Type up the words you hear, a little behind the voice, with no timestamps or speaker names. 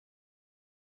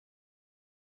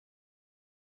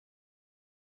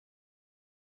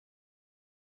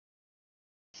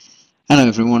Hello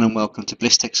everyone and welcome to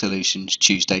Blisstech Solutions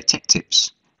Tuesday Tech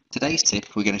Tips. Today's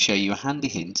tip, we're going to show you a handy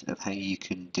hint of how you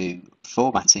can do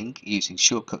formatting using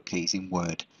shortcut keys in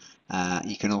Word.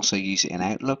 You can also use it in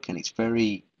Outlook, and it's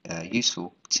very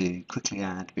useful to quickly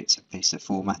add bits and pieces of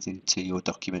formatting to your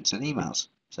documents and emails.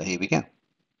 So here we go.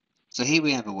 So here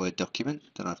we have a Word document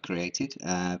that I've created,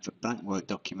 a blank Word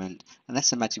document, and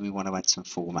let's imagine we want to add some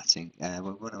formatting. We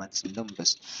want to add some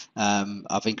numbers.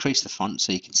 I've increased the font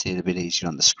so you can see it a bit easier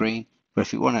on the screen. But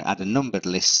if you want to add a numbered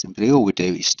list, simply all we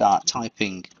do is start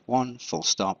typing one full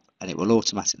stop, and it will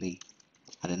automatically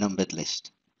add a numbered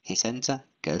list. Hit enter,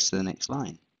 goes to the next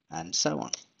line, and so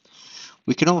on.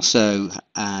 We can also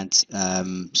add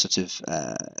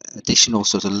additional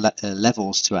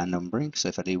levels to our numbering. So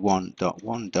if I do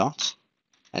 1.1.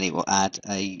 And it will add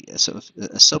a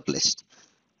sub list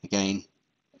again,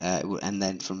 and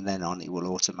then from then on it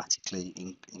will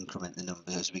automatically increment the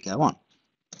numbers as we go on.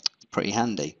 Pretty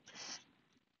handy.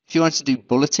 If you want to do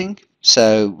bulleting,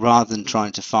 so rather than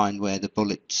trying to find where the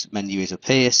bullet menu is up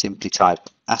here, simply type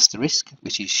asterisk,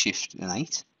 which is Shift and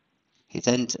 8, hit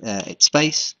enter, hit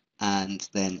space, and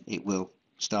then it will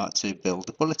start to build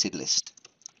the bulleted list.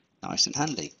 Nice and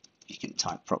handy. You can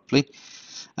type properly.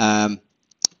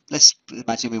 Let's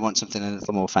imagine we want something a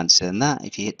little more fancy than that.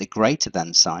 If you hit the greater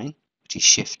than sign, which is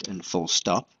Shift and full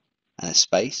stop, and a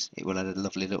space, it will add a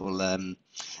lovely little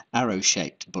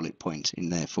arrow-shaped bullet point in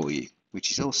there for you,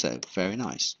 which is also very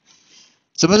nice.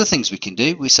 Some other things we can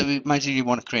do. So imagine you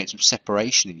want to create some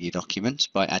separation in your document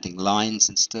by adding lines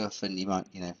and stuff, and you might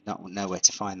not know where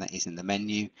to find that is in the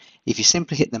menu. If you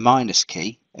simply hit the minus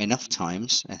key enough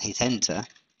times and hit enter,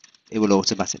 it will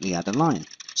automatically add a line,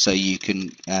 so you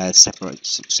can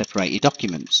separate your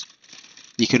documents.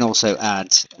 You can also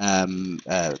add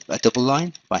a double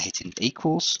line by hitting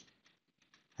equals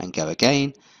and go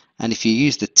again, and if you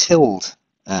use the tilde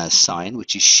sign,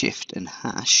 which is Shift and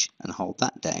hash, and hold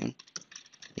that down,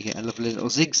 you get a lovely little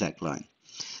zigzag line.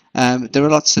 There are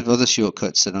lots of other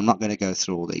shortcuts, and I'm not going to go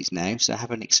through all these now, so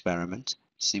have an experiment,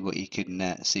 see what you can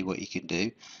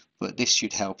do. But this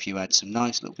should help you add some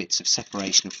nice little bits of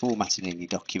separation and formatting in your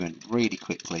document really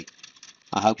quickly.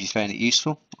 I hope you found it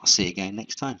useful. I'll see you again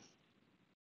next time.